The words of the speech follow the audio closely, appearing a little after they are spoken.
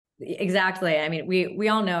Exactly. I mean, we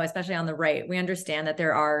all know, especially on the right, we understand that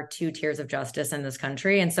there are two tiers of justice in this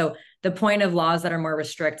country. And so the point of laws that are more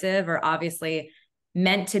restrictive are obviously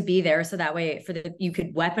meant to be there so that way you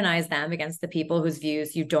could weaponize them against the people whose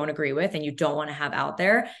views you don't agree with and you don't want to have out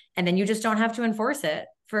there. And then you just don't have to enforce it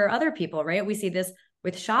for other people, right? We see this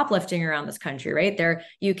with shoplifting around this country, right? There,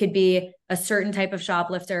 you could be a certain type of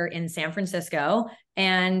shoplifter in San Francisco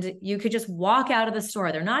and you could just walk out of the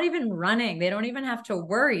store. They're not even running. They don't even have to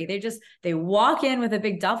worry. They walk in with a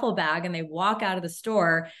big duffel bag and they walk out of the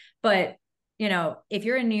store. But, if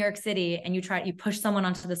you're in New York City and you push someone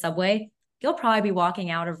onto the subway, you'll probably be walking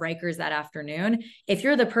out of Rikers that afternoon. If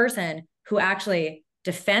you're the person who actually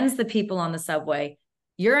defends the people on the subway,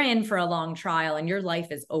 you're in for a long trial and your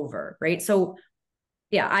life is over, right? So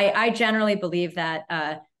yeah, I generally believe that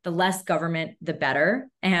the less government, the better.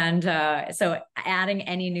 And so adding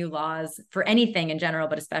any new laws for anything in general,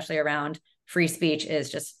 but especially around free speech is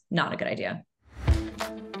just not a good idea.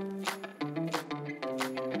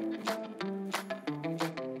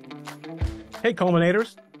 Hey,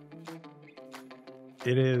 Culminators.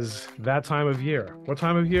 It is that time of year. What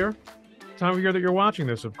time of year? Time of year that you're watching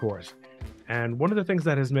this, of course. And one of the things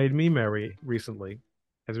that has made me merry recently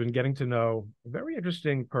has been getting to know a very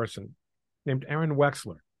interesting person named Arynne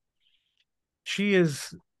Wexler. She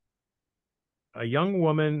is a young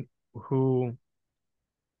woman who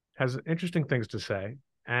has interesting things to say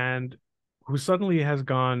and who suddenly has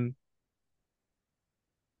gone,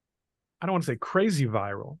 I don't want to say crazy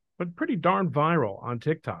viral, but pretty darn viral on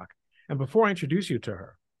TikTok. And before I introduce you to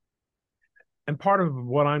her, and part of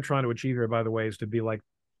what I'm trying to achieve here, by the way, is to be like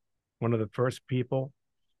one of the first people,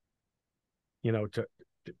 to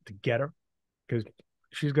get her, because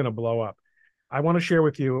she's going to blow up. I want to share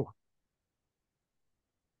with you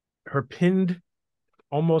her pinned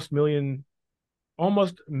almost million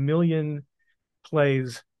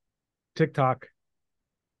plays TikTok,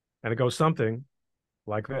 and it goes something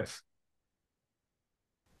like this.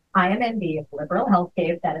 I am in the liberal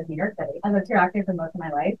hellscape that is New York City. I lived here actually for most of my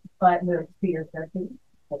life, but moved 2 years ago to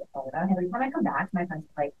Florida. Every time I come back, my friends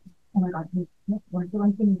are like, "Oh my God, when's the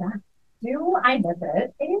one thing back?" Do I miss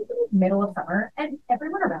it? It is the middle of summer, and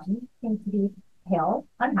everyone around me seems to be pale,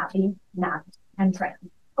 unhappy, masked, and trans.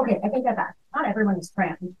 Okay, I take that back. Not everyone is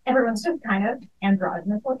trans. Everyone's just kind of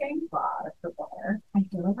androgynous looking. Wow, that's the water. I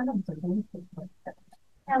feel like I'm observing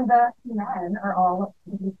and the men are all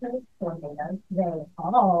producers, coordinators. They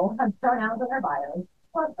all have pronouns in their bios.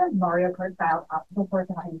 Plus, the Mario Kart style obstacle course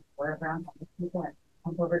of having swerve around people and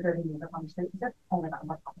jump over dirty music on the street. Just only got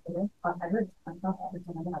more complicated. But I would myself every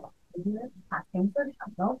time I'm going to do it, asking for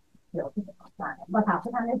counsel, feel to the outside. But half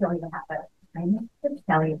the time they don't even have it. I'm just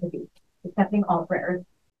telling you to be accepting all prayers.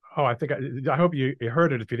 Oh, I hope you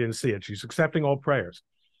heard it if you didn't see it. She's accepting all prayers.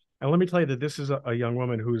 And let me tell you that this is a young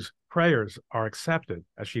woman whose prayers are accepted,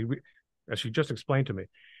 as she just explained to me.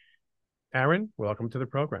 Arynne, welcome to the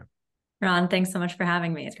program. Ron, thanks so much for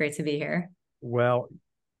having me. It's great to be here. Well,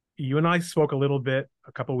 you and I spoke a little bit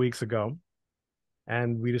a couple of weeks ago,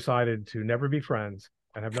 and we decided to never be friends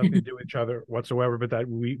and have nothing to do with each other whatsoever, but that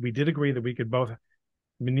we did agree that we could both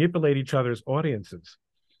manipulate each other's audiences.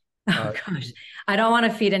 Oh gosh, I don't want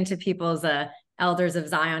to feed into people's Elders of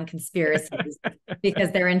Zion conspiracies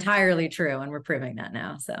because they're entirely true, and we're proving that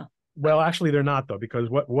now. So, well, actually, they're not though, because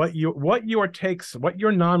what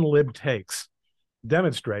your non-lib takes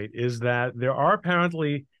demonstrate is that there are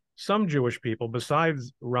apparently some Jewish people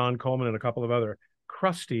besides Ron Coleman and a couple of other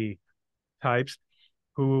crusty types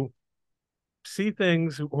who see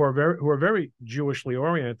things who are very Jewishly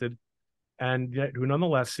oriented, and yet who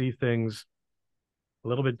nonetheless see things a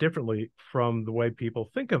little bit differently from the way people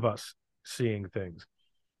think of us seeing things.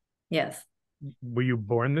 Yes. Were you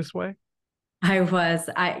born this way? I was.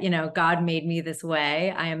 God made me this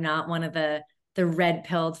way. I am not one of the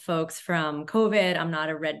red-pilled folks from COVID. I'm not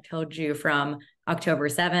a red-pilled Jew from October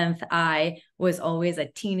 7th. I was always a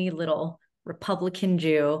teeny little Republican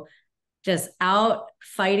Jew, just out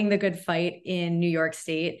fighting the good fight in New York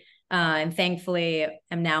State. And thankfully,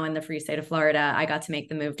 I'm now in the free state of Florida. I got to make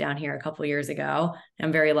the move down here a couple of years ago.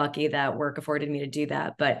 I'm very lucky that work afforded me to do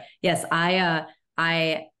that. But yes, I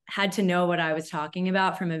had to know what I was talking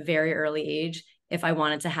about from a very early age if I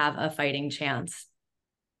wanted to have a fighting chance.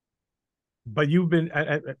 But you've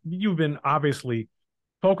been obviously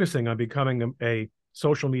focusing on becoming a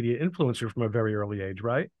social media influencer from a very early age,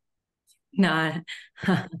 right? Not,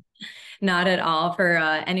 not at all. For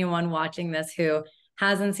anyone watching this who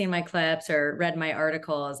hasn't seen my clips or read my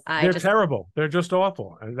articles, they're terrible. They're just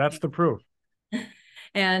awful, and that's the proof.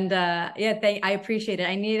 And I appreciate it.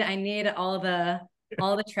 I need all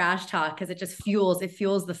all the trash talk, because it fuels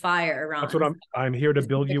the fire, That's Ron. what I'm here to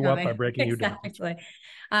build you up by breaking you down. Exactly.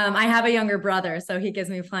 I have a younger brother, so he gives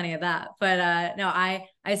me plenty of that. But no,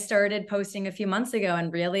 I started posting a few months ago,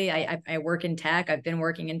 and really, I work in tech. I've been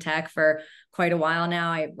working in tech for quite a while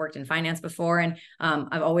now. I worked in finance before, and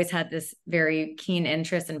I've always had this very keen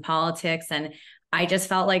interest in politics. And I just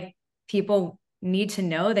felt like people need to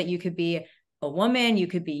know that you could be a woman, you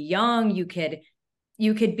could be young, you could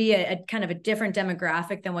be a kind of a different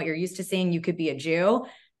demographic than what you're used to seeing. You could be a Jew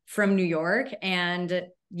from New York, and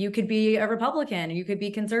you could be a Republican, you could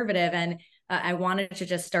be conservative. And I wanted to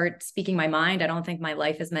just start speaking my mind. I don't think my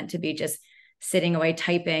life is meant to be just sitting away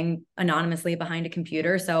typing anonymously behind a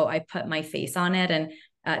computer. So I put my face on it, and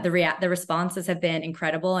the responses have been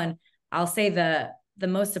incredible. And I'll say the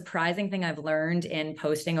most surprising thing I've learned in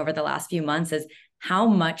posting over the last few months is how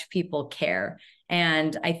much people care.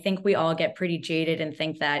 And I think we all get pretty jaded and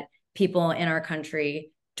think that people in our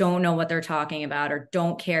country don't know what they're talking about, or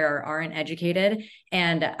don't care, or aren't educated.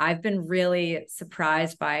 And I've been really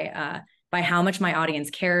surprised by how much my audience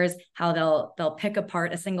cares, how they'll pick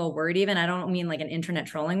apart a single word. Even, I don't mean like an internet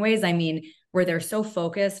trolling ways. I mean, where they're so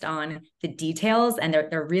focused on the details, and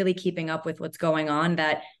they're really keeping up with what's going on,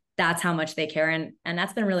 that's how much they care. And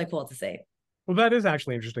that's been really cool to see. Well, that is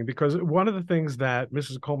actually interesting, because one of the things that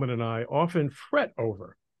Mrs. Coleman and I often fret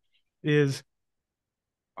over is,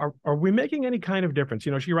 are we making any kind of difference?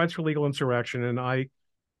 You know, she writes for Legal Insurrection, and I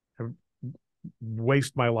have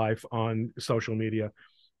waste my life on social media.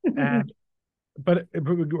 And but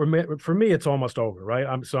for me, it's almost over, right?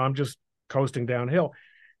 I'm just coasting downhill.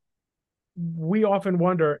 We often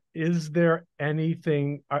wonder, is there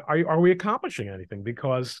anything, are we accomplishing anything?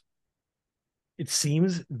 Because it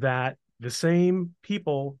seems that the same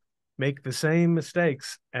people make the same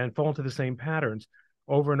mistakes and fall into the same patterns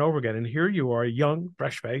over and over again. And here you are, young,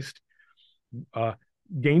 fresh-faced,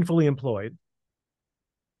 gainfully employed,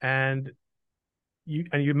 and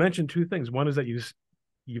you mentioned two things. One is that you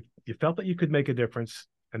felt that you could make a difference,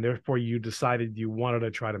 and therefore you decided you wanted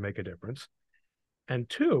to try to make a difference. And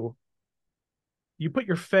two, you put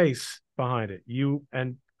your face behind it.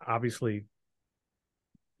 And obviously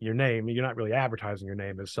your name, you're not really advertising your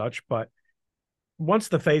name as such, but once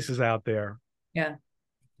the face is out there, yeah,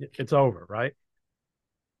 it's over, right?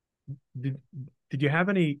 Did you have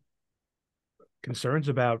any concerns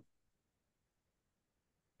about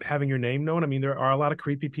having your name known? I mean, there are a lot of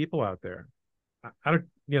creepy people out there. I don't,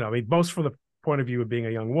 I mean, most from the point of view of being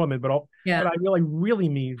a young woman, but I really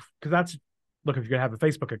mean, because that's, look, if you're gonna have a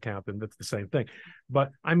Facebook account, then that's the same thing.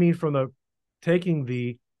 But I mean, from taking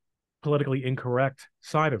the politically incorrect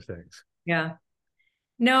side of things. Yeah.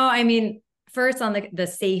 No, I mean, first on the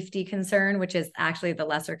safety concern, which is actually the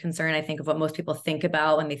lesser concern, I think, of what most people think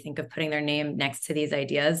about when they think of putting their name next to these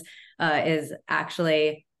ideas, is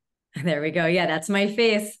actually, there we go. Yeah, that's my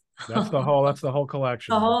face. That's the whole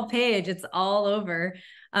collection. The whole page. It's all over.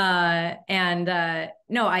 No,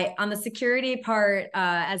 on the security part,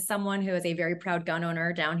 as someone who is a very proud gun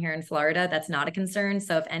owner down here in Florida, that's not a concern.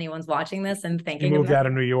 So if anyone's watching this and thinking, you moved out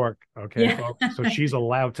of New York, okay, yeah. So she's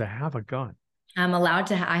allowed to have a gun. I'm allowed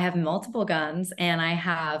to. I have multiple guns, and I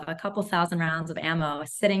have a couple thousand rounds of ammo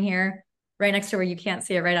sitting here right next to where you can't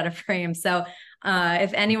see it, right out of frame. So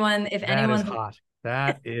if anyone's hot,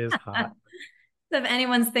 that is hot. If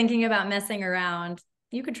anyone's thinking about messing around,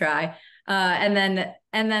 you could try. And then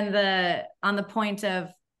on the point of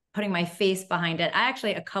putting my face behind it, I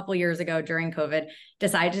actually, a couple years ago during COVID,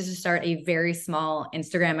 decided to start a very small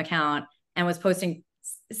Instagram account and was posting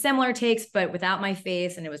similar takes, but without my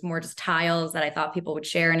face. And it was more just tiles that I thought people would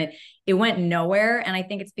share. And it went nowhere. And I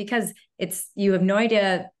think it's because you have no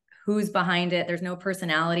idea who's behind it. There's no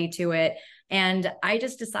personality to it. And I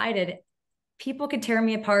just decided people could tear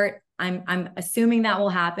me apart. I'm assuming that will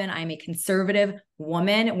happen. I'm a conservative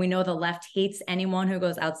woman. We know the left hates anyone who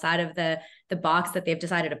goes outside of the box that they've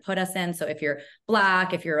decided to put us in. So if you're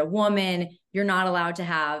Black, if you're a woman, you're not allowed to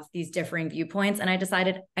have these differing viewpoints. And I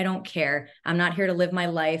decided I don't care. I'm not here to live my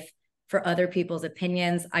life for other people's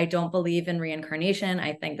opinions. I don't believe in reincarnation.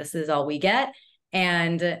 I think this is all we get.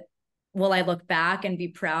 And will I look back and be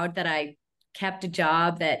proud that I kept a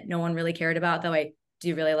job that no one really cared about, though I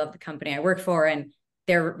do really love the company I work for, and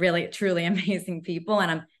they're really, truly amazing people.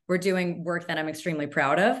 And we're doing work that I'm extremely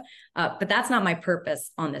proud of. But that's not my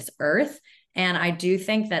purpose on this earth. And I do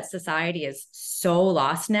think that society is so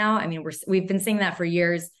lost now. I mean, we've been seeing that for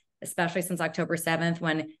years, especially since October 7th,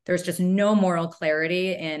 when there's just no moral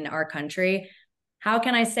clarity in our country. How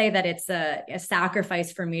can I say that it's a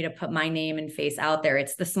sacrifice for me to put my name and face out there?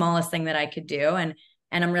 It's the smallest thing that I could do. And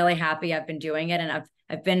I'm really happy I've been doing it. And I've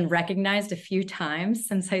I've been recognized a few times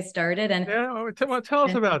since I started, and Yeah, tell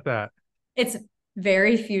us about that. it's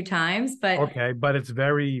very few times, but Okay, but it's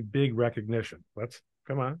very big recognition. Let's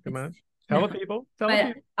come on. Tell no, the people. Tell the but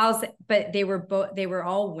people. I'll say, but they were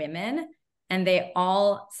all women, and they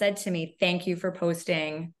all said to me, "Thank you for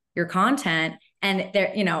posting your content." And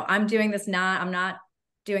they're, I'm doing this I'm not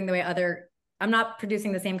doing the way I'm not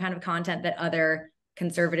producing the same kind of content that other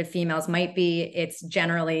conservative females might be. It's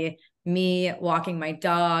generally me walking my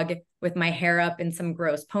dog with my hair up in some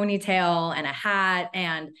gross ponytail and a hat,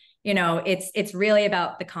 and it's really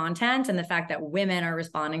about the content, and the fact that women are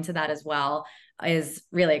responding to that as well is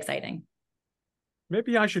really exciting.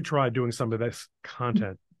 Maybe I should try doing some of this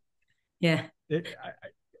content. Yeah.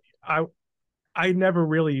 I I never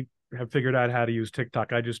really have figured out how to use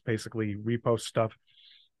TikTok. I just basically repost stuff,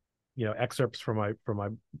 excerpts from my.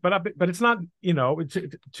 But it's not,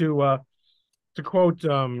 to quote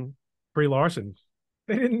Brie Larson,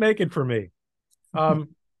 they didn't make it for me. Um,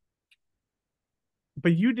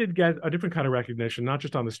 but you did get a different kind of recognition, not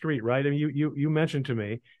just on the street, right? I mean, you mentioned to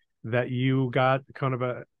me that you got kind of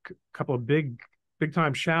a couple of big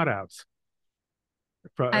time shout outs.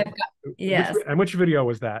 I've got, yes. Which video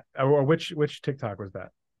was that, or which TikTok was that?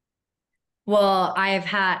 Well, I've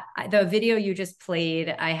had the video you just played.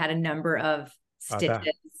 I had a number of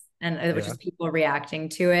stitches, and it was just people reacting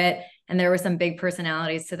to it. And there were some big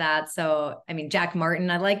personalities to that. So, I mean, Jack Martin,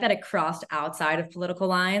 I like that it crossed outside of political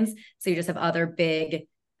lines. So you just have other big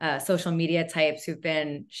social media types who've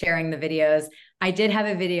been sharing the videos. I did have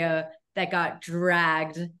a video that got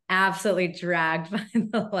absolutely dragged by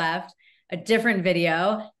the left, a different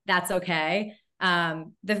video. That's okay.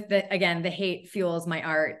 Again, the hate fuels my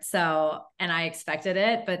art. So, and I expected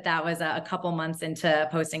it, but that was a couple months into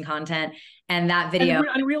posting content, and that video.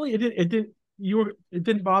 And really, it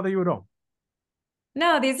didn't bother you at all.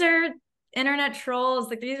 No, these are internet trolls.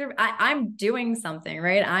 Like I'm doing something,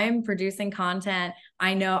 right? I'm producing content.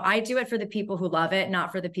 I know I do it for the people who love it,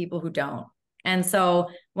 not for the people who don't. And so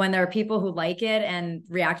when there are people who like it and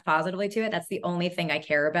react positively to it, that's the only thing I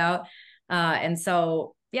care about. And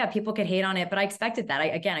so, yeah, people could hate on it, but I expected that.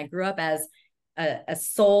 I grew up as a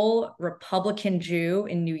sole Republican Jew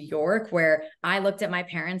in New York, where I looked at my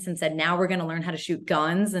parents and said, now we're going to learn how to shoot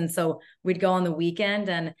guns. And so we'd go on the weekend.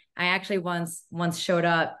 And I actually once showed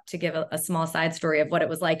up to give a small side story of what it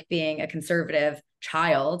was like being a conservative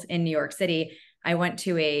child in New York City. I went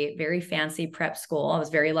to a very fancy prep school. I was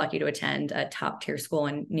very lucky to attend a top tier school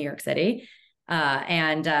in New York City.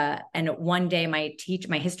 And one day my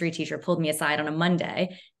history teacher pulled me aside on a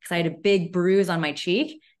Monday because I had a big bruise on my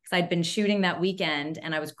cheek because I'd been shooting that weekend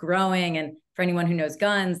and I was growing. And for anyone who knows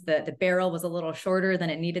guns, the barrel was a little shorter than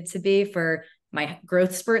it needed to be for my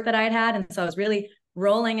growth spurt that I'd had. And so I was really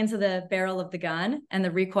rolling into the barrel of the gun, and the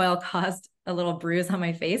recoil caused a little bruise on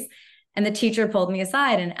my face. And the teacher pulled me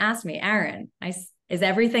aside and asked me, Arynne, is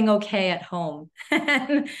everything okay at home?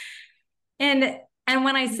 and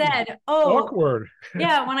when I said, oh, awkward.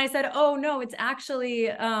 Yeah, when I said, oh no, it's actually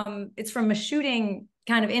it's from a shooting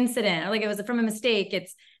kind of incident, like it was from a mistake.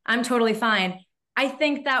 I'm totally fine. I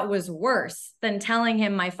think that was worse than telling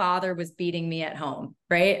him my father was beating me at home,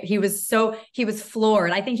 right? He was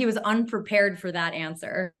floored. I think he was unprepared for that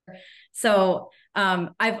answer. So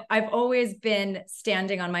I've always been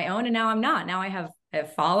standing on my own, and now I'm not. Now I have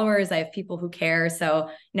followers. I have people who care. So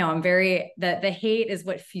no, I'm the hate is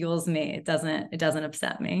what fuels me. It doesn't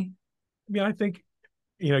upset me. I mean, I think,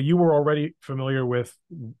 you were already familiar with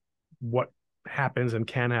what happens and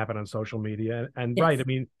can happen on social media. And Yes. Right, I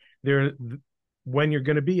mean, when you're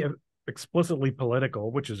going to be explicitly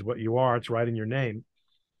political, which is what you are, it's right in your name,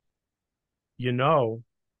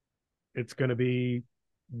 it's going to be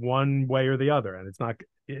one way or the other. And it's not,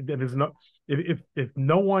 there's no, if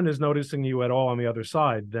no one is noticing you at all on the other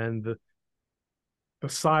side, then the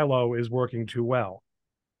silo is working too well.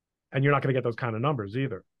 And you're not going to get those kind of numbers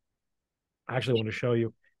either. I actually want to show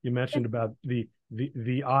you. You mentioned about the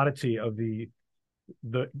oddity of the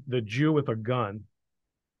Jew with a gun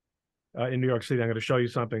in New York City. I'm going to show you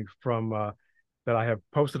something from that I have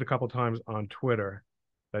posted a couple times on Twitter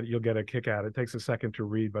that you'll get a kick out. It takes a second to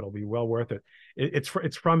read, but it'll be well worth it. It's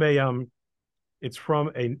from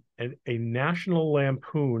a National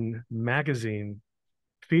Lampoon magazine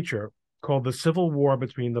feature called "The Civil War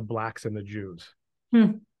Between the Blacks and the Jews,"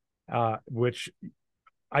 which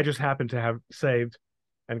I just happened to have saved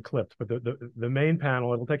and clipped. But the main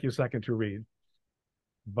panel, it'll take you a second to read,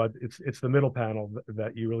 but it's the middle panel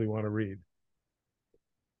that you really want to read.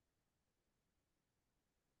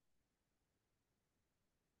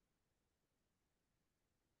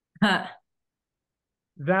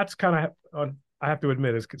 That's kind of, I have to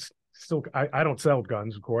admit, is still, I don't sell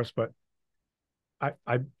guns, of course, but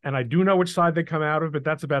I do know which side they come out of, but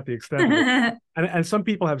that's about the extent of it. And some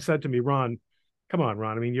people have said to me, Ron, come on,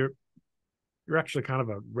 Ron. I mean, you're actually kind of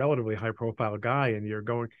a relatively high profile guy, and you're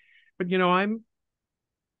going, but you know, I'm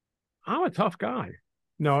a tough guy.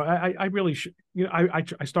 No, I really should. You know,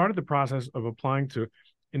 I started the process of applying to,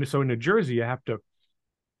 so in New Jersey, you have to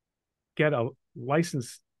get a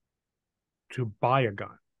license to buy a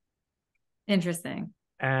gun. Interesting.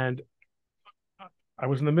 And I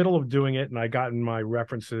was in the middle of doing it, and I got in my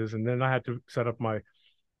references, and then I had to set up my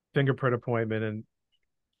fingerprint appointment, and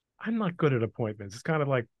I'm not good at appointments. It's kind of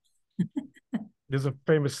like there's a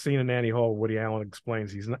famous scene in Annie Hall. Woody Allen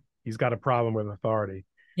explains he's got a problem with authority.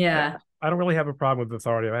 Yeah. I don't really have a problem with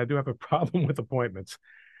authority. I do have a problem with appointments.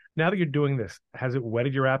 Now that you're doing this, has it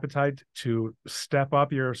whetted your appetite to step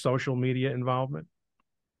up your social media involvement?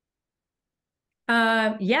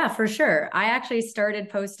 Yeah, for sure. I actually started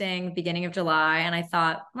posting beginning of July, and I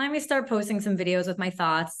thought, let me start posting some videos with my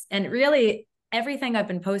thoughts. And really, everything I've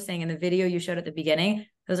been posting in the video you showed at the beginning,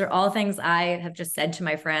 those are all things I have just said to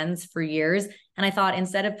my friends for years. And I thought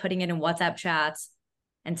instead of putting it in WhatsApp chats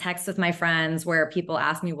and texts with my friends where people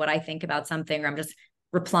ask me what I think about something, or I'm just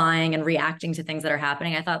replying and reacting to things that are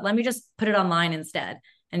happening, I thought, let me just put it online instead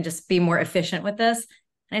and just be more efficient with this.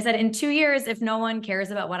 And I said, in 2 years, if no one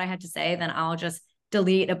cares about what I had to say, then I'll just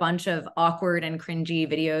delete a bunch of awkward and cringy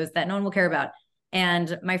videos that no one will care about.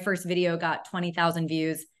 And my first video got 20,000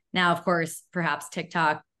 views. Now, of course, perhaps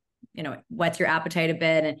TikTok, whets your appetite a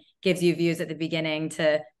bit and gives you views at the beginning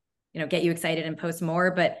to, get you excited and post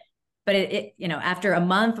more. But it after a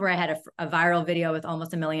month where I had a viral video with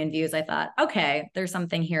almost 1 million views, I thought, okay, there's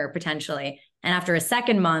something here potentially. And after a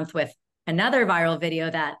second month with another viral video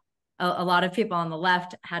that a lot of people on the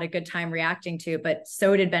left had a good time reacting to, but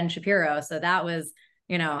so did Ben Shapiro. So that was,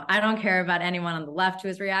 I don't care about anyone on the left who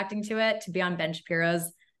was reacting to it. To be on Ben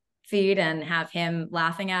Shapiro's feed and have him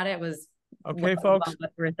laughing at it was okay, folks.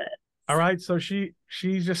 Worth it. All right, so she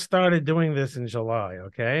just started doing this in July.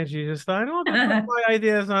 Okay, she just thought, oh, put my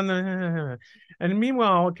ideas on the, and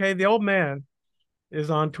meanwhile, okay, the old man is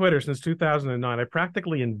on Twitter since 2009. I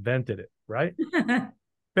practically invented it, right?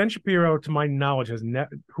 Ben Shapiro, to my knowledge, has never,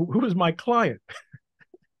 who is my client,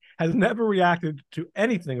 has never reacted to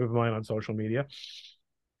anything of mine on social media.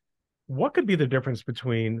 What could be the difference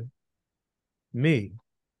between me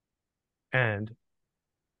and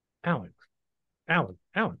Alan?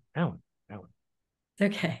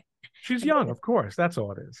 Okay. She's young, of course. That's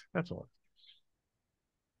all it is.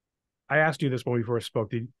 I asked you this when we first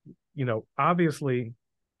spoke. Obviously,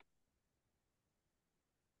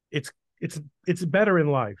 it's better in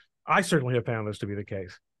life. I certainly have found this to be the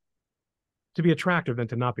case. To be attractive than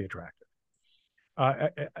to not be attractive. I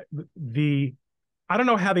don't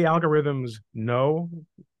know how the algorithms know,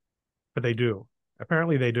 but they do.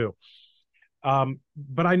 Apparently, they do.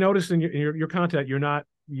 But I noticed in your content, you're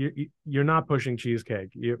not pushing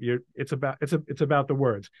cheesecake. It's about the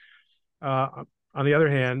words. On the other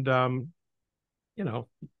hand, you're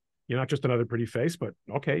not just another pretty face, but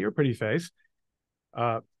okay, you're a pretty face.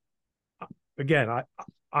 Again,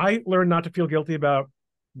 I learned not to feel guilty about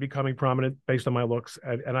becoming prominent based on my looks,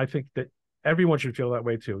 and I think that everyone should feel that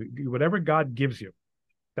way too. Whatever God gives you,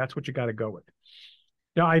 that's what you got to go with.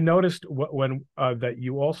 Now, I noticed when that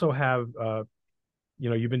you also have,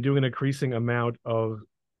 you've been doing an increasing amount of,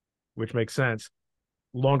 which makes sense,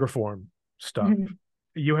 longer form stuff. Mm-hmm.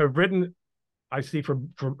 You have written, I see, for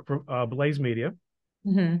Blaze Media,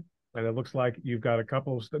 mm-hmm. and it looks like you've got a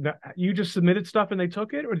couple of. Now, you just submitted stuff and they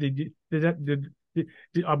took it, or did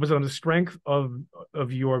was it on the strength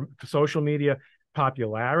of your social media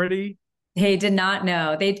popularity? They did not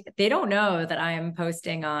know. They don't know that I am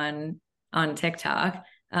posting on TikTok.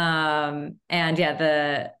 And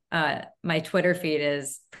yeah, my Twitter feed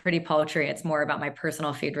is pretty paltry. It's more about my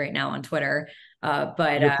personal feed right now on Twitter.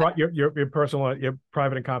 But your personal, your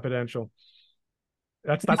private and confidential.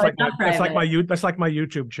 That's like my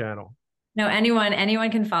YouTube channel. No, anyone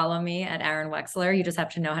can follow me at Arynne Wexler. You just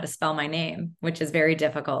have to know how to spell my name, which is very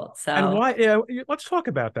difficult. So, and why? Yeah, let's talk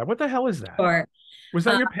about that. What the hell is that? Sure. Was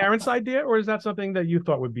that your parents' idea, or is that something that you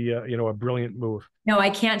thought would be a brilliant move? No, I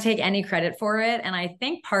can't take any credit for it. And I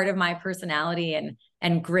think part of my personality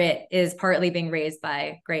and grit is partly being raised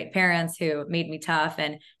by great parents who made me tough.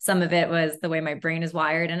 And some of it was the way my brain is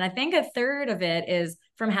wired. And I think a third of it is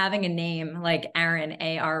from having a name like Arynne,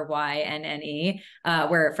 Arynne,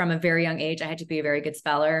 where from a very young age, I had to be a very good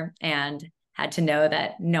speller and had to know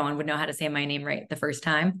that no one would know how to say my name right the first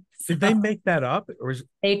time. So, did they make that up, or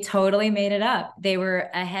they totally made it up? They were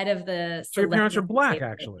ahead of the. So your parents are black,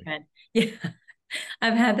 actually. Yeah.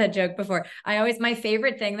 I've had that joke before. My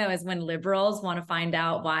favorite thing though is when liberals want to find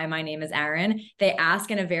out why my name is Arynne, they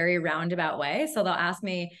ask in a very roundabout way. So they'll ask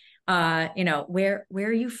me, where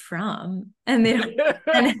are you from? And they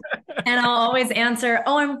don't, and I'll always answer,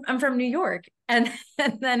 oh, I'm from New York. And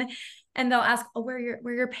they'll ask, oh, where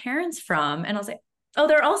your parents from? And I'll say, oh,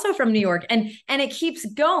 they're also from New York. And it keeps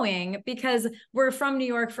going because we're from New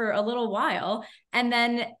York for a little while. And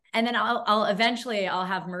then I'll eventually I'll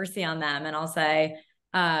have mercy on them and I'll say,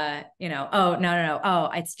 oh, no. Oh,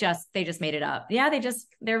 they just made it up. Yeah,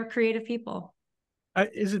 they're creative people.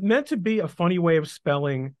 Is it meant to be a funny way of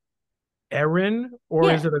spelling Erin, or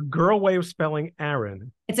Yeah. is it a girl way of spelling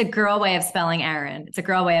Aaron? It's a girl way of spelling Aaron. It's a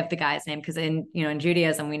girl way of the guy's name because in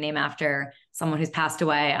Judaism we name after someone who's passed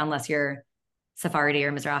away, unless you're Sephardi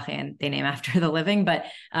or Mizrahi, and they name after the living. But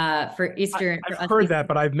for Eastern, I've heard that,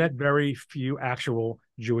 but I've met very few actual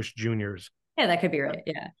Jewish juniors. Yeah, that could be right.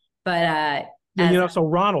 Yeah, but Yeah, so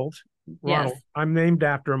Ronald, yes. I'm named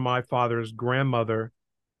after my father's grandmother,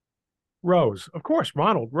 Rose. Of course,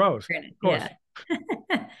 Ronald Rose. Of course.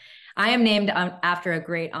 Yeah. I am named after a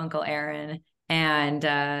great uncle Aaron,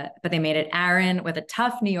 but they made it Aaron with a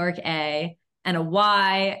tough New York A and a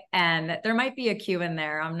Y, and there might be a Q in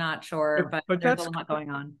there. I'm not sure, but there's a lot going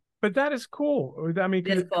on. But that is cool. I mean,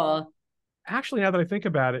 it's cool. Actually, now that I think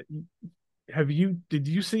about it, did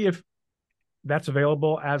you see if that's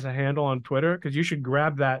available as a handle on Twitter? Because you should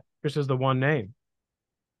grab that just as the one name.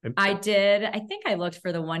 I did. I think I looked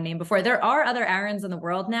for the one name before. There are other Aaryns in the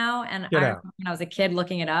world now. And when I was a kid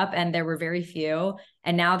looking it up, and there were very few.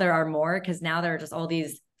 And now there are more because now there are just all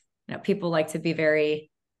these, people like to be very,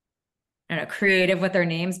 creative with their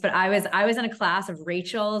names. But I was in a class of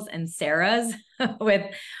Rachel's and Sarah's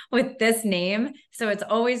with this name. So it's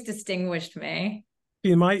always distinguished me.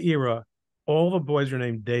 In my era, all the boys are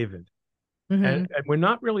named David. Mm-hmm. And we're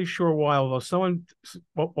not really sure why, although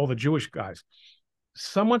all the Jewish guys,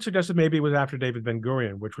 someone suggested maybe it was after David Ben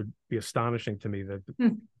Gurion, which would be astonishing to me.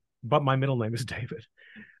 But my middle name is David.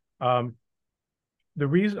 The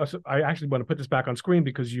reason I actually want to put this back on screen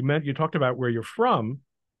because you talked about where you're from.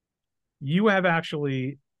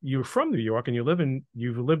 You're from New York, and you've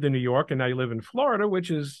lived in New York, and now you live in Florida,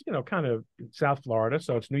 which is kind of South Florida,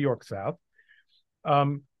 so it's New York South.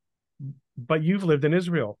 But you've lived in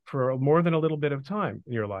Israel for more than a little bit of time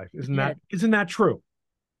in your life, isn't that true?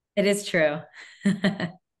 It is true.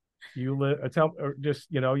 You went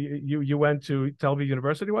to Tel Aviv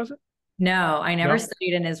University, was it? No, I never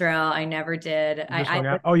studied in Israel. I never did.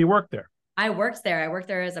 You worked there. I worked there. I worked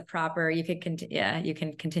there as a proper. You can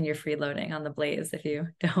continue freeloading on the Blaze if you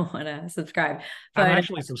don't want to subscribe. But I'm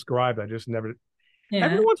actually subscribed. I just never. Yeah.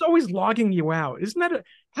 Everyone's always logging you out. Isn't that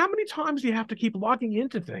how many times do you have to keep logging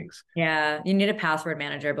into things? Yeah, you need a password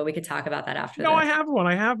manager, but we could talk about that after. No, I have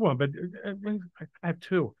one, but I have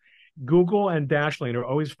two. Google and Dashlane are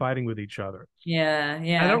always fighting with each other. Yeah.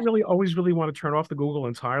 I don't always really want to turn off the Google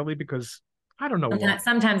entirely because I don't know why.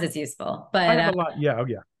 Sometimes it's useful, but I have a lot. Yeah. Oh,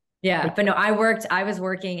 yeah. Yeah, but no, I was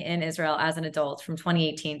working in Israel as an adult from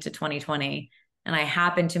 2018 to 2020, and I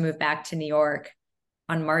happened to move back to New York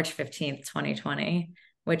on March 15th, 2020,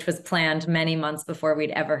 which was planned many months before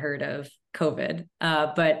we'd ever heard of COVID.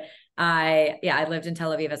 But I lived in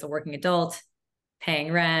Tel Aviv as a working adult,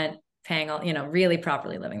 paying rent, paying all, really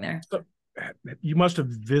properly living there. So you must have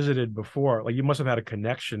visited before, like you must have had a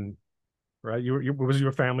connection, right? Was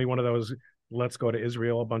your family one of those, let's go to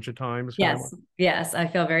Israel a bunch of times? Yes. I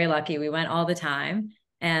feel very lucky. We went all the time.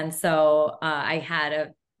 And so I had a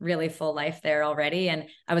really full life there already. And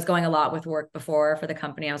I was going a lot with work before for the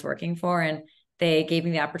company I was working for. And they gave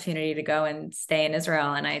me the opportunity to go and stay in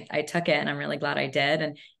Israel. And I took it, and I'm really glad I did.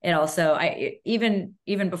 And it also, even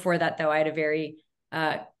before that, though, I had a very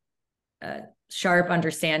sharp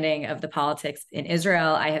understanding of the politics in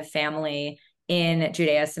Israel. I have family in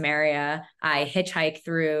Judea, Samaria. I hitchhike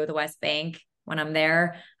through the West Bank when I'm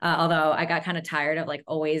there. Although I got kind of tired of like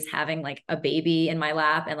always having like a baby in my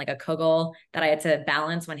lap and like a kugel that I had to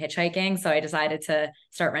balance when hitchhiking. So I decided to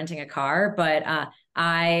start renting a car. But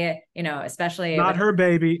especially not her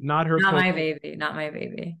baby, not my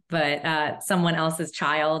baby, but someone else's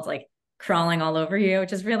child, like crawling all over you,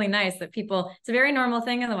 which is really nice that it's a very normal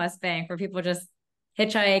thing in the West Bank where people just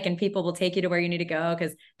hitchhike and people will take you to where you need to go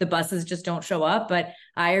because the buses just don't show up. But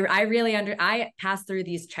I pass through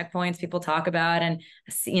these checkpoints people talk about and,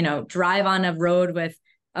 drive on a road with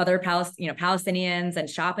other Palestinians and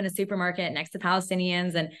shop in a supermarket next to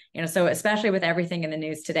Palestinians. And, so especially with everything in the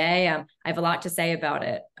news today, I have a lot to say about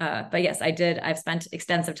it. But yes, I've spent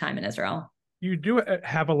extensive time in Israel. You do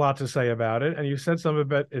have a lot to say about it. And you said some of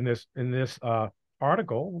it in this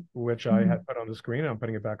article, which I had put on the screen. I'm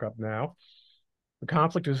putting it back up now. The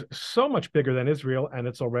conflict is so much bigger than Israel, and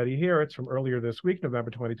it's already here. It's from earlier this week,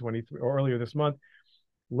 November 2023, or earlier this month.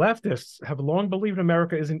 Leftists have long believed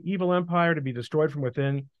America is an evil empire to be destroyed from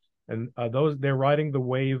within, and they're riding the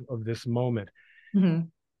wave of this moment. Mm-hmm.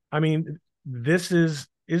 I mean, this is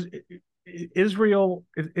Israel.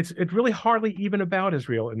 It's really hardly even about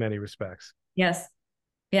Israel in many respects. Yes.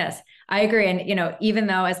 Yes, I agree. And, even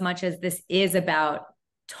though as much as this is about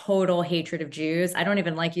total hatred of Jews, I don't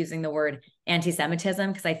even like using the word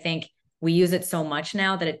anti-Semitism because I think we use it so much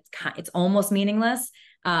now that it's almost meaningless.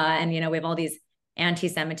 And, we have all these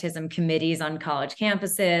anti-Semitism committees on college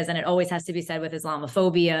campuses, and it always has to be said with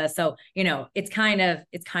Islamophobia. So, it's kind of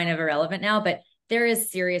irrelevant now, but there is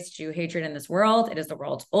serious Jew hatred in this world. It is the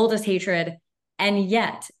world's oldest hatred. And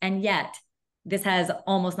yet, this has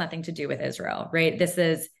almost nothing to do with Israel, right? This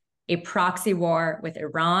is a proxy war with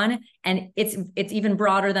Iran, and it's even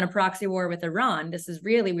broader than a proxy war with Iran. This is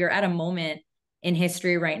really, we're at a moment in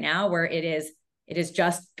history right now where it is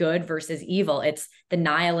just good versus evil. It's the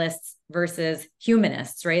nihilists versus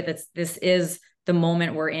humanists, right? This is the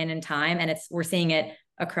moment we're in time, and we're seeing it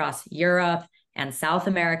across Europe and South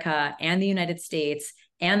America and the United States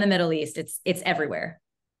and the Middle East. It's everywhere.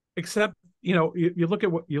 Except, you look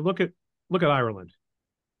at Ireland.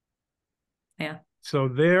 Yeah. So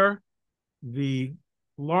they're the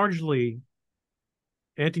largely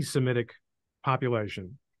anti-Semitic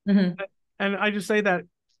population. Mm-hmm. And I just say that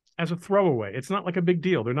as a throwaway. It's not like a big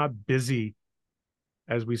deal. They're not busy,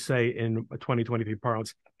 as we say in 2023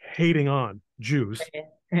 parlance, hating on Jews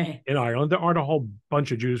Right. in Ireland. There aren't a whole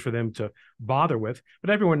bunch of Jews for them to bother with,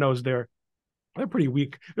 but everyone knows they're pretty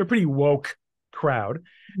weak. They're a pretty woke crowd,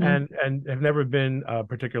 Mm-hmm. and have never been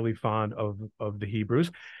particularly fond of the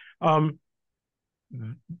Hebrews.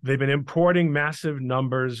 They've been importing massive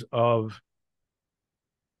numbers of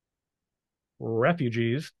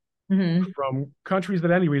refugees Mm-hmm. from countries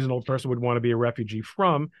that any reasonable person would want to be a refugee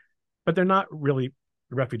from, but they're not really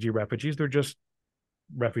refugees. They're just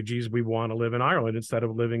refugees. We want to live in Ireland instead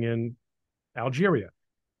of living in Algeria.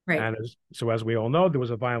 Right. And as we all know, there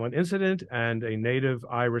was a violent incident, and a native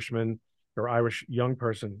Irishman or Irish young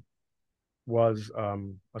person was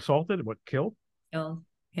assaulted, killed. So,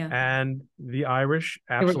 yeah. And the Irish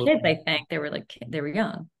They were absolutely kids, I think. They were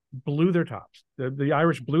young. blew their tops. The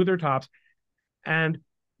Irish blew their tops, and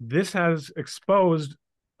this has exposed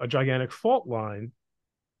a gigantic fault line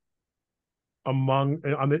among.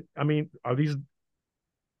 I mean, are these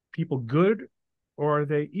people good or are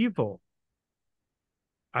they evil?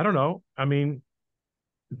 I don't know. I mean,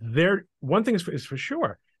 one thing is for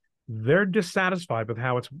sure, they're dissatisfied with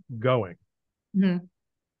how it's going. Mm-hmm.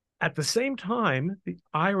 At the same time, the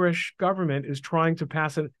Irish government is trying to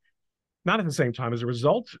pass it, not at the same time, as a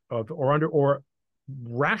result of or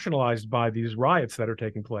rationalized by these riots that are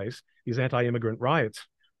taking place, these anti-immigrant riots.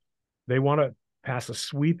 They want to pass a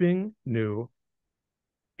sweeping new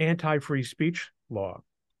anti-free speech law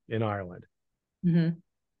in Ireland. Mm-hmm.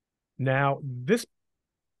 Now, this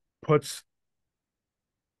puts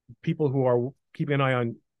people who are keeping an eye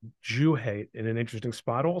on Jew hate in an interesting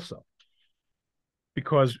spot also.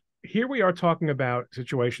 Because here we are talking about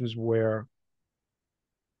situations where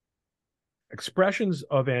expressions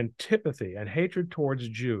of antipathy and hatred towards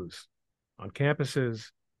Jews on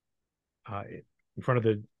campuses, in front of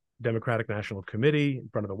the Democratic National Committee, in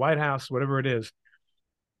front of the White House, whatever it is,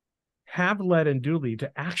 have led and do lead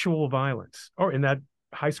to actual violence, or in that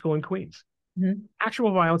high school in Queens,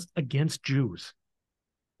 actual violence against Jews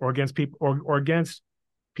or against people or against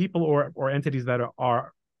people or entities that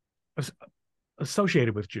are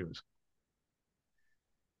associated with Jews.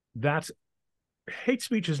 That's hate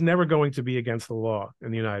speech is never going to be against the law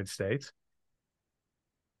in the United States,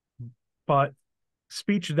 but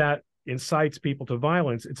speech that incites people to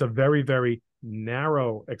violence, it's a very, very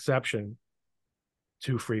narrow exception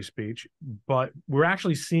to free speech. But we're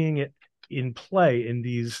actually seeing it in play in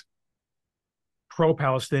these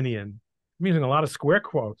pro-Palestinian, I'm using a lot of scare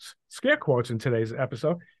quotes in today's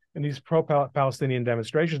episode, and these pro-Palestinian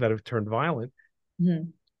demonstrations that have turned violent. Mm-hmm.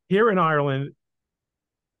 Here in Ireland,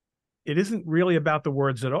 it isn't really about the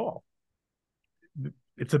words at all.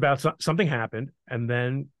 It's about something happened, and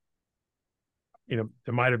then there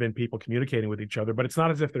might have been people communicating with each other, but it's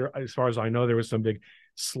not as if there, as far as I know, there was some big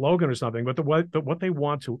slogan or something. But what they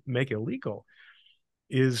want to make illegal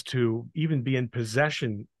is to even be in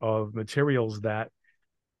possession of materials that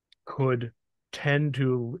could tend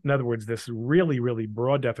to, in other words, this really, really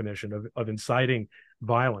broad definition of inciting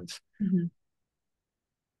violence. Mm-hmm.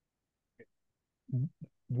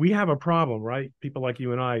 We have a problem, right? People like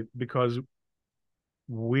you and I, because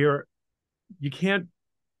you can't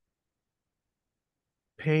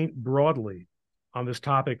paint broadly on this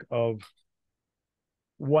topic of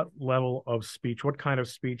what level of speech, what kind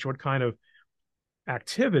of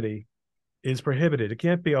activity is prohibited. It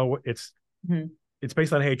can't be, oh, it's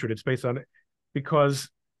based on hatred. It's based on, because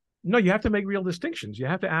no, you have to make real distinctions. You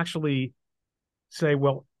have to actually say,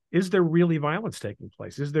 well, is there really violence taking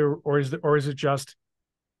place? Is it just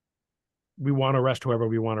we want to arrest whoever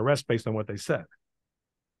we want to arrest based on what they said?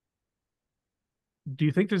 Do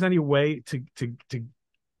you think there's any way to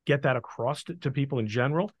get that across to people in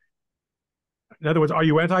general? In other words, are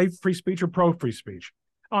you anti-free speech or pro-free speech?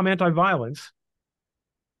 Oh, I'm anti-violence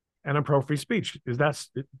and I'm pro-free speech. That's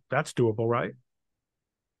doable, right?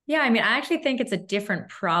 Yeah, I mean, I actually think it's a different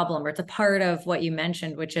problem, or it's a part of what you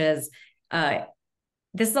mentioned, which is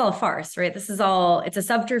this is all a farce, right? It's a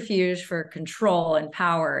subterfuge for control and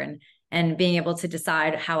power and being able to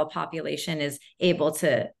decide how a population is able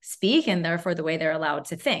to speak and therefore the way they're allowed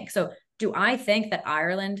to think. So do I think that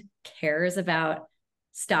Ireland cares about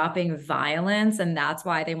stopping violence and that's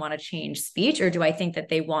why they want to change speech? Or do I think that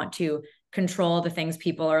they want to control the things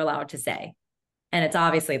people are allowed to say? And it's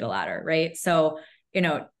obviously the latter, right? So,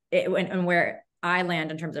 and where I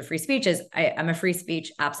land in terms of free speech is I'm a free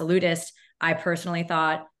speech absolutist. I personally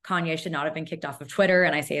thought Kanye should not have been kicked off of Twitter.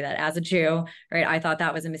 And I say that as a Jew, right? I thought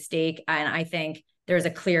that was a mistake. And I think there's a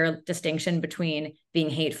clear distinction between being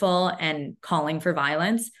hateful and calling for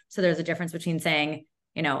violence. So there's a difference between saying,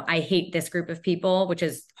 I hate this group of people, which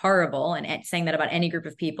is horrible. And saying that about any group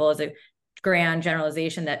of people is a grand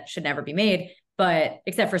generalization that should never be made. But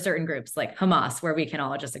except for certain groups like Hamas, where we can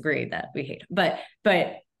all just agree that we hate them.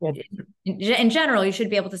 But in general, you should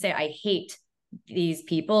be able to say, I hate these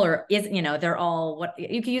people, or they're all what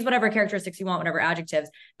you can use whatever characteristics you want, whatever adjectives.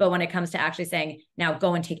 But when it comes to actually saying, now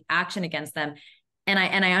go and take action against them. And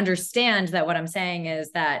I understand that what I'm saying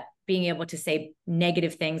is that being able to say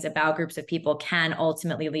negative things about groups of people can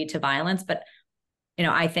ultimately lead to violence. But,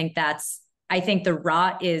 I think the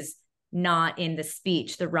rot is not in the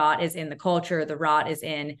speech. The rot is in the culture. The rot is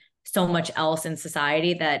in so much else in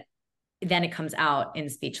society that then it comes out in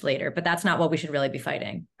speech later. But that's not what we should really be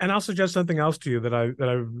fighting. And I'll suggest something else to you that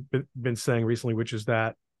I've been saying recently, which is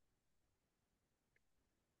that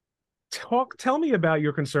tell me about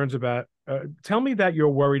your concerns about, tell me that you're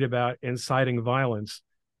worried about inciting violence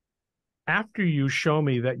after you show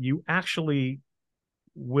me that you actually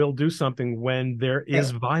will do something when there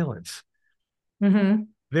is violence. Mm-hmm.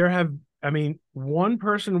 One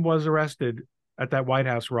person was arrested at that White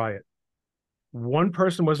House riot. One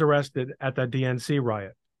person was arrested at that DNC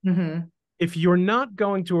riot. Mm-hmm. If you're not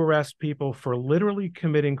going to arrest people for literally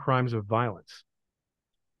committing crimes of violence,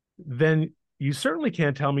 then you certainly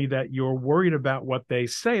can't tell me that you're worried about what they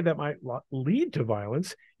say that might lead to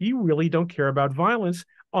violence. You really don't care about violence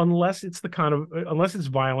unless it's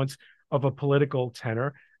violence of a political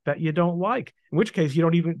tenor that you don't like. In which case, you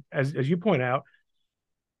don't even, as you point out,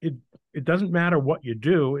 it doesn't matter what you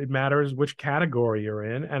do. It matters which category you're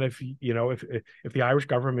in. And if the Irish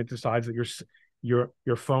government decides that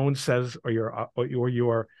your phone says or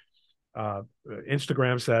your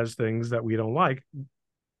Instagram says things that we don't like,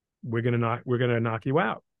 we're gonna knock you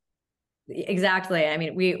out. Exactly. I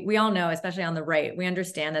mean, we all know, especially on the right, we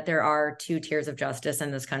understand that there are two tiers of justice in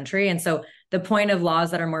this country. And so the point of laws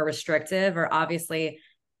that are more restrictive are obviously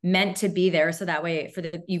meant to be there so that way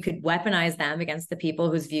you could weaponize them against the people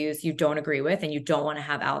whose views you don't agree with and you don't want to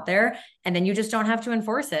have out there. And then you just don't have to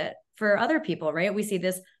enforce it for other people, right? We see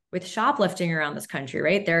this with shoplifting around this country,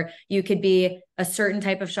 right? You could be a certain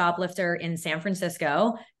type of shoplifter in San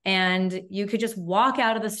Francisco and you could just walk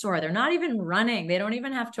out of the store. They're not even running. They don't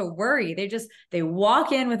even have to worry. They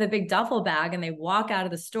walk in with a big duffel bag and they walk out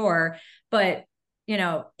of the store. But,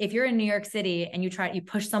 if you're in New York City and you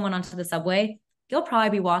push someone onto the subway, you'll probably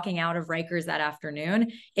be walking out of Rikers that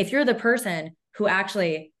afternoon. If you're the person who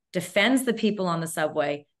actually defends the people on the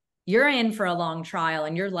subway, you're in for a long trial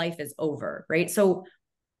and your life is over, right? So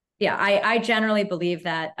yeah, I generally believe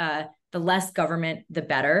that the less government, the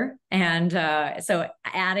better. And so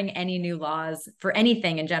adding any new laws for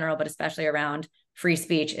anything in general, but especially around free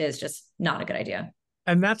speech is just not a good idea.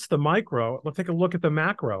 And that's the micro. Let's take a look at the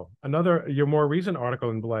macro. Your more recent article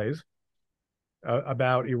in Blaze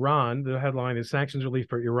about Iran. The headline is "Sanctions Relief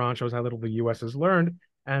for Iran Shows How Little the U.S. Has Learned."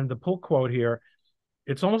 And the pull quote here,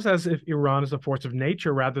 it's almost as if Iran is a force of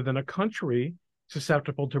nature rather than a country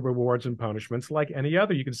susceptible to rewards and punishments like any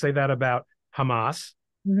other. You can say that about Hamas.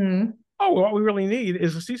 Mm-hmm. Oh, what we really need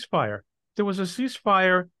is a ceasefire. There was a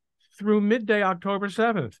ceasefire through midday October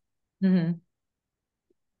 7th. Mm-hmm.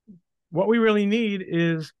 What we really need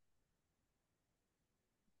is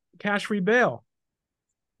cash-free bail.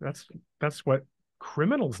 That's what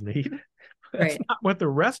criminals need. That's right. not what the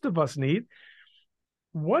rest of us need.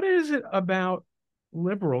 What is it about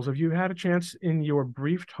liberals? Have you had a chance in your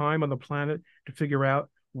brief time on the planet to figure out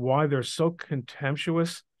why they're so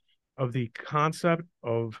contemptuous of the concept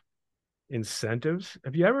of incentives?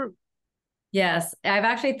 Have you ever? Yes, I've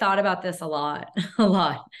actually thought about this a lot, a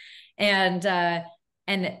lot. And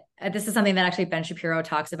this is something that actually Ben Shapiro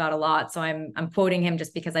talks about a lot. So I'm quoting him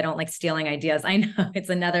just because I don't like stealing ideas. I know it's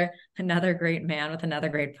another great man with another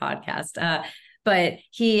great podcast. But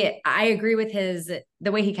I agree with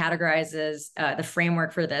the way he categorizes the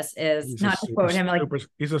framework for this is not to quote him like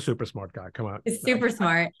he's a super smart guy. Come on, he's super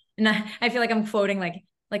smart, and I feel like I'm quoting like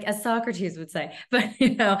as Socrates would say, but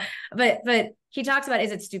but he talks about,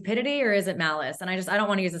 is it stupidity or is it malice? And I don't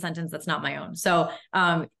want to use a sentence that's not my own. So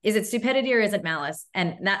is it stupidity or is it malice?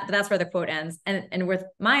 And that's where the quote ends. And with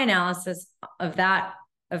my analysis of that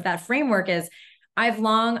framework is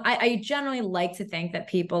I generally like to think that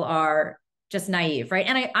people are just naive, right?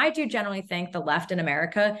 And I do generally think the left in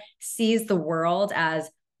America sees the world as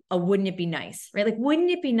a wouldn't it be nice, right? Like, wouldn't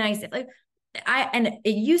it be nice if and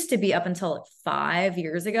it used to be up until 5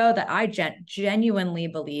 years ago that I genuinely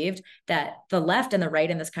believed that the left and the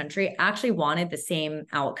right in this country actually wanted the same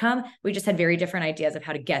outcome. We just had very different ideas of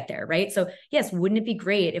how to get there, right? So yes, wouldn't it be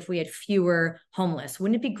great if we had fewer homeless?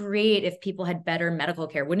 Wouldn't it be great if people had better medical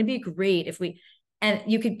care? Wouldn't it be great if and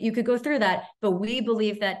you could go through that, but we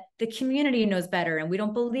believe that the community knows better, and we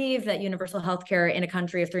don't believe that universal health care in a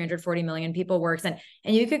country of 340 million people works. And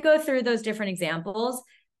you could go through those different examples.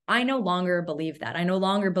 I no longer believe that. I no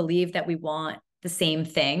longer believe that we want the same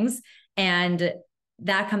things. And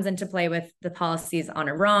that comes into play with the policies on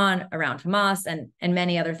Iran, around Hamas, and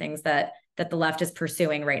many other things that the left is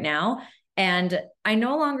pursuing right now. And I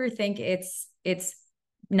no longer think it's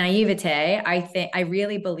naivete. I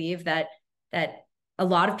really believe that a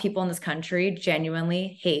lot of people in this country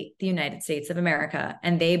genuinely hate the United States of America,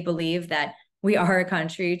 and they believe that we are a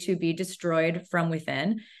country to be destroyed from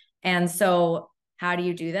within. And so how do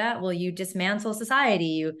you do that? Well, you dismantle society,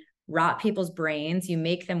 you rot people's brains, you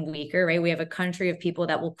make them weaker, right? We have a country of people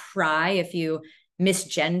that will cry if you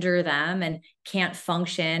misgender them and can't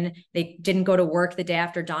function. They didn't go to work the day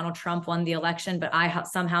after Donald Trump won the election, but I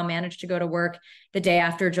somehow managed to go to work the day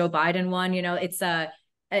after Joe Biden won. It's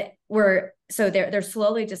they're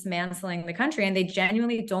slowly dismantling the country, and they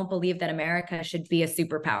genuinely don't believe that America should be a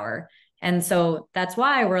superpower. And so that's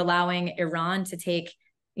why we're allowing Iran to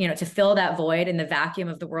to fill that void in the vacuum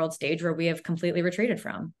of the world stage where we have completely retreated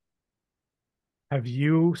from. Have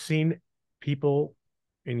you seen people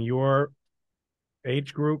in your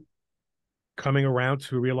age group coming around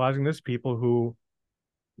to realizing this? People who,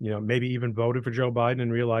 maybe even voted for Joe Biden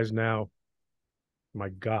and realize now, my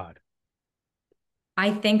God.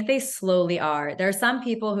 I think they slowly are. There are some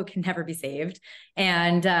people who can never be saved.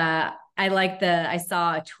 And I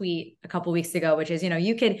saw a tweet a couple of weeks ago, which is,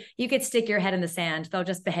 you could stick your head in the sand. They'll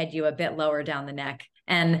just behead you a bit lower down the neck.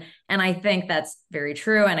 And I think that's very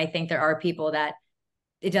true. And I think there are people that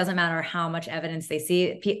it doesn't matter how much evidence they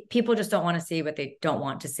see. People just don't want to see what they don't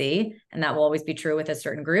want to see. And that will always be true with a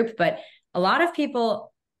certain group. But a lot of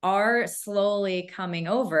people are slowly coming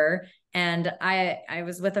over. And I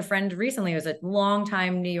was with a friend recently who was a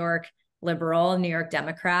longtime New York liberal, New York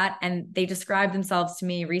Democrat, and they described themselves to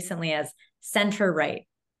me recently as center right,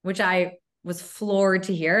 which I was floored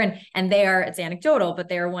to hear. And it's anecdotal, but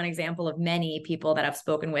they are one example of many people that I've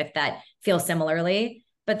spoken with that feel similarly.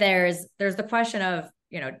 But there's the question of,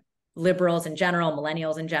 liberals in general,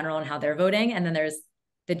 millennials in general, and how they're voting. And then there's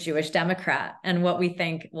the Jewish Democrat and what we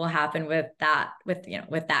think will happen with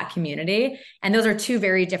that community. And those are two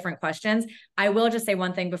very different questions. I will just say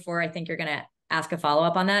one thing before I think you're going to ask a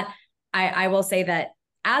follow-up on that. I will say that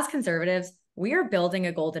as conservatives, we are building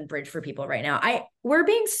a golden bridge for people right now. We're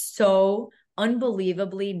being so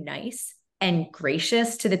unbelievably nice and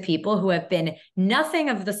gracious to the people who have been nothing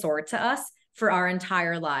of the sort to us for our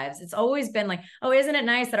entire lives. It's always been like, oh, isn't it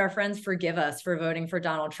nice that our friends forgive us for voting for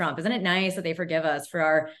Donald Trump? Isn't it nice that they forgive us for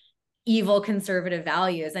our evil conservative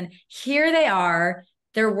values? And here they are.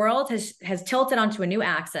 Their world has tilted onto a new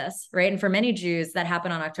axis, right? And for many Jews, that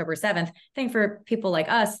happened on October 7th. I think for people like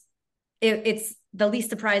us, it's the least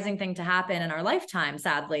surprising thing to happen in our lifetime,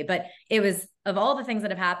 sadly. But it was, of all the things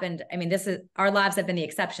that have happened, I mean, our lives have been the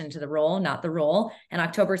exception to the rule, not the rule. And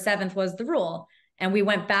October 7th was the rule. And we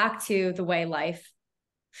went back to the way life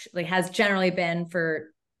has generally been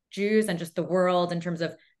for Jews and just the world in terms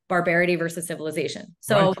of barbarity versus civilization.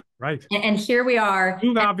 So, right. And here we are.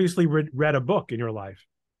 You've obviously read a book in your life.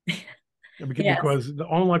 Because you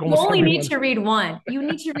only need to read one. You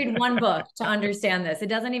need to read one book to understand this. It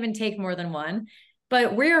doesn't even take more than one.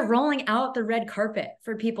 but we're rolling out the red carpet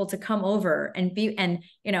for people to come over and be, and,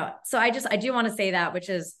 so I do want to say that, which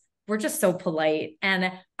is, we're just so polite.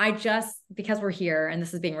 And because we're here and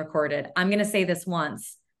this is being recorded, I'm going to say this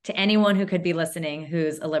once to anyone who could be listening,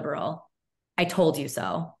 who's a liberal. I told you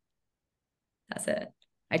so. That's it.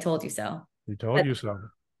 I told you so. You told you so.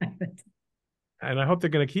 And I hope they're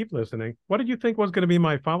going to keep listening. What did you think was going to be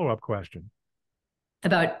my follow-up question?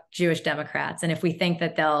 About Jewish Democrats, and if we think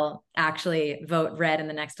that they'll actually vote red in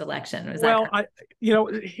the next election. Well,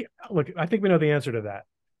 look, I think we know the answer to that.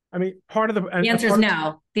 I mean, the answer is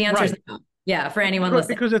no. The answer is no. Yeah, for anyone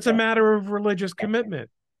listening. Because it's a matter of religious commitment.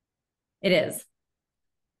 It is.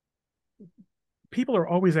 People are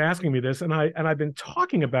always asking me this, and I've been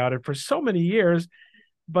talking about it for so many years,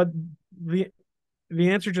 but the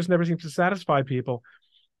answer just never seems to satisfy people.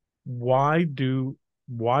 Why do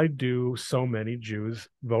so many Jews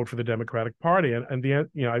vote for the Democratic Party? And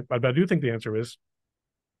I do think the answer is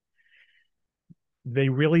they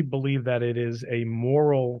really believe that it is a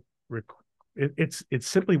moral. It's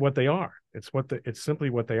simply what they are. It's simply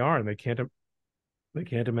what they are, and they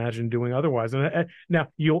can't imagine doing otherwise. And now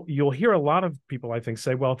you'll hear a lot of people, I think,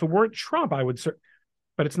 say, "Well, if it weren't Trump, I would,"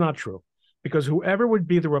 but it's not true, because whoever would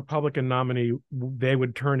be the Republican nominee, they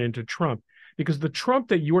would turn into Trump, because the Trump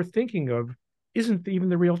that you're thinking of isn't even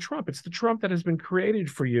the real Trump. It's the Trump that has been created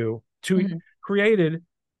for you created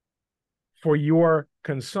for your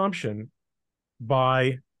consumption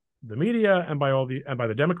by the media and by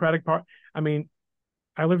the Democratic Party. I mean,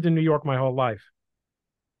 I lived in New York my whole life.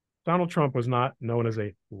 Donald Trump was not known as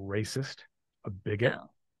a racist, a bigot,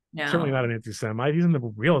 no. Certainly not an anti-Semite. He's in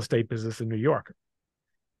the real estate business in New York.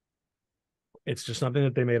 It's just something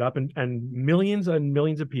that they made up, and millions and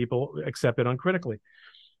millions of people accept it uncritically.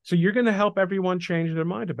 So you're going to help everyone change their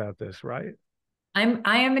mind about this, right? I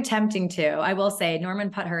am attempting to. I will say Norman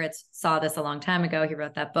Podhoretz saw this a long time ago. He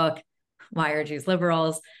wrote that book, Why Are Jews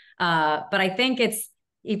Liberals? But I think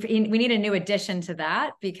we need a new addition to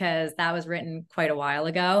that, because that was written quite a while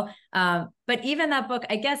ago. But even that book,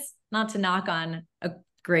 I guess, not to knock on a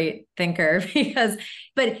great thinker,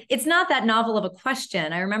 but it's not that novel of a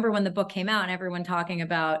question. I remember when the book came out and everyone talking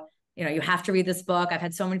about, you have to read this book. I've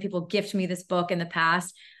had so many people gift me this book in the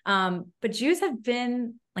past. But Jews have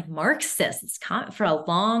been like Marxists for a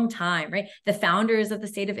long time, right? The founders of the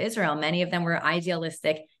state of Israel, many of them were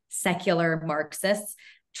idealistic, secular Marxists.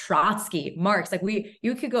 Trotsky, Marx,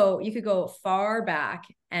 you could go far back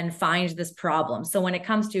and find this problem. So when it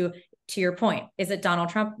comes to your point, is it Donald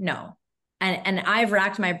Trump? No. And I've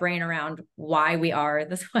racked my brain around why we are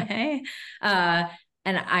this way.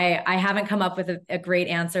 And I haven't come up with a great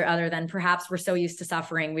answer, other than perhaps we're so used to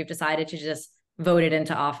suffering, we've decided to just vote it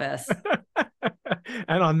into office.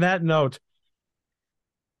 And on that note,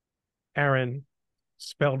 Arynne,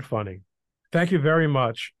 spelled funny, thank you very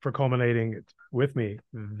much for culminating with me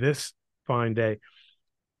this fine day.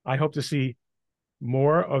 I hope to see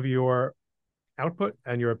more of your output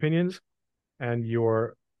and your opinions and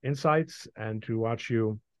your insights, and to watch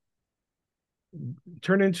you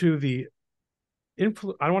turn into the I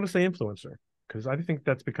don't want to say influencer, because I think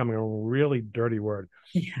that's becoming a really dirty word,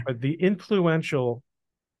 but the influential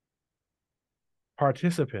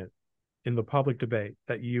participant in the public debate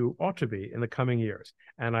that you ought to be in the coming years.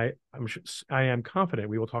 And I am confident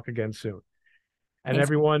we will talk again soon. And Thanks.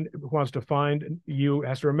 Everyone who wants to find you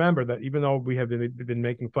has to remember that even though we have been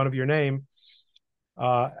making fun of your name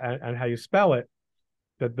and how you spell it,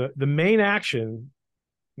 that the main action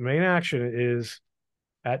is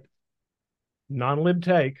at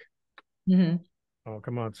non-libtake. Mm-hmm. Oh,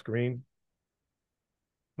 come on, screen.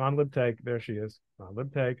 Non-libtake, there she is.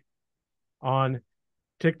 Non-libtake on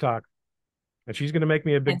TikTok. And she's going to make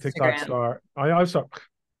me a big Instagram. TikTok star. I saw.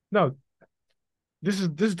 No, this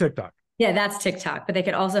is TikTok. Yeah, that's TikTok, but they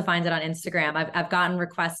could also find it on Instagram. I've gotten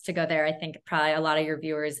requests to go there. I think probably a lot of your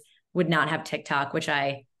viewers would not have TikTok, which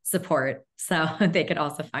I support. So they could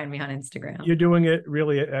also find me on Instagram. You're doing it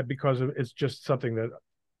really because it's just something that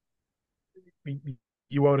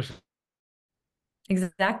you owe us.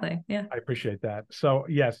 Exactly. Yeah. I appreciate that. So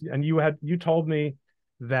yes, and you told me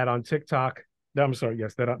that on TikTok. No, I'm sorry.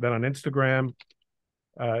 Yes, that on Instagram,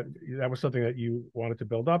 that was something that you wanted to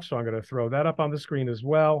build up. So I'm going to throw that up on the screen as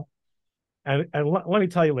well. And let me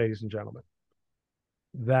tell you, ladies and gentlemen,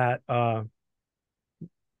 that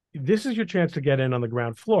this is your chance to get in on the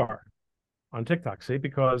ground floor on TikTok. See,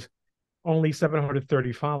 because only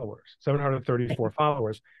 734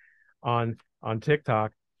 followers on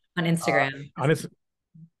TikTok. On Instagram.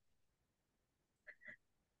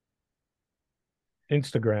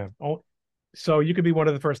 Instagram. Oh, so you could be one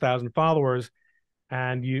of the first 1,000 followers,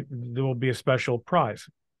 and there will be a special prize.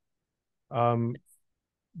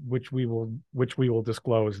 which we will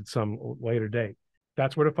disclose at some later date.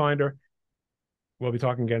 That's where to find her. We'll be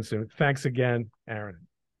talking again soon. Thanks again, Arynne.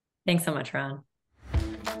 Thanks so much, Ron.